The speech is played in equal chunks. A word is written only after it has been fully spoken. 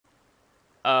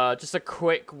Just a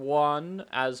quick one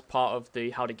as part of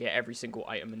the how to get every single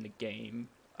item in the game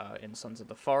in Sons of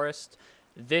the Forest.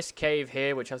 This cave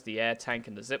here, which has the air tank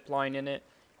and the zip line in it,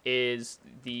 is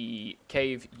the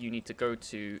cave you need to go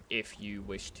to if you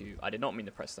wish to... I did not mean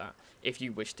to press that. If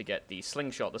you wish to get the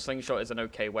Slingshot. The Slingshot is an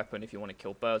okay weapon if you want to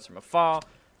kill birds from afar.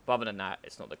 But other than that,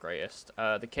 it's not the greatest.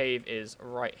 The cave is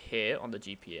right here on the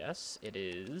GPS. It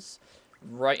is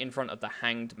right in front of the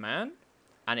Hanged Man.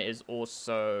 And it is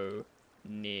also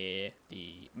near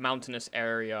the mountainous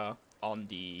area on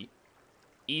the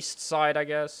east side, I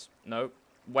guess. No,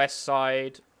 west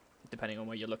side, depending on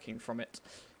where you're looking from it.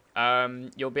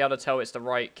 You'll be able to tell it's the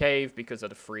right cave because of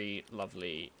the 3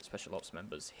 lovely special ops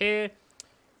members here.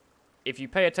 If you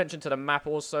pay attention to the map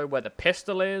also, where the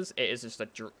pistol is, it is just a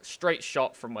straight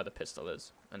shot from where the pistol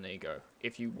is. And there you go.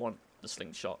 If you want the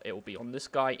slingshot, it will be on this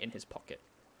guy in his pocket.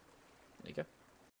 There you go.